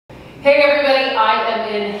Hey everybody, I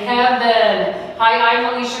am in heaven. Hi,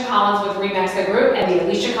 I'm Alisha Collins with Remax the Group and the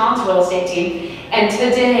Alisha Collins Real Estate Team. And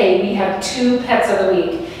today we have 2 pets of the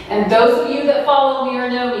week. And those of you that follow me or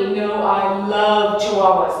know me know I love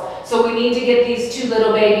Chihuahuas. So we need to get these 2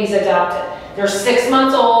 little babies adopted. They're 6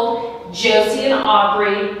 months old, Josie and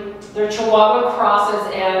Aubrey. They're Chihuahua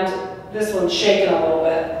crosses and this one's shaking a little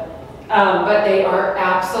bit. But they are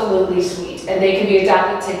absolutely sweet and they can be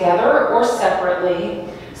adopted together or separately.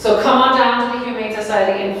 So come on down to the Humane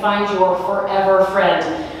Society and find your forever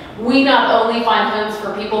friend. We not only find homes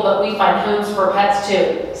for people, but we find homes for pets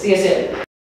too. See you soon.